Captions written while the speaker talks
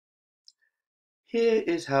Here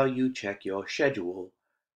is how you check your schedule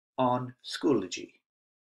on Schoology.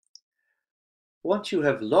 Once you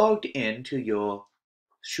have logged in to your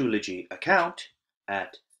Schoology account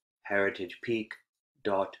at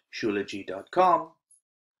heritagepeak.schoology.com,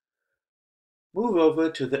 move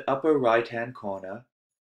over to the upper right-hand corner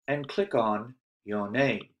and click on your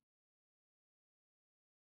name.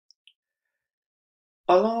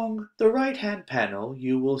 Along the right-hand panel,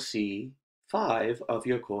 you will see 5 of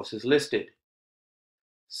your courses listed.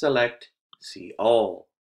 Select See All.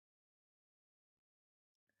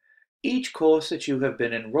 Each course that you have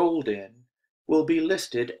been enrolled in will be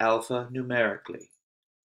listed alphanumerically.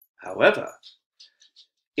 However,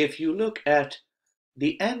 if you look at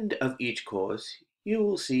the end of each course, you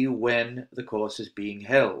will see when the course is being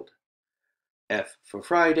held. F for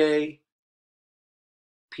Friday,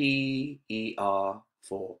 PER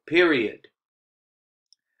for period.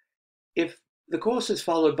 If the course is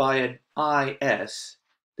followed by an IS,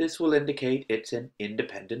 this will indicate it's an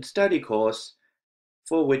independent study course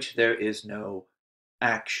for which there is no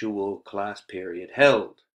actual class period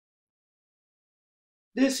held.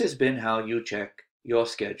 This has been how you check your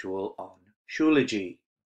schedule on Schoology.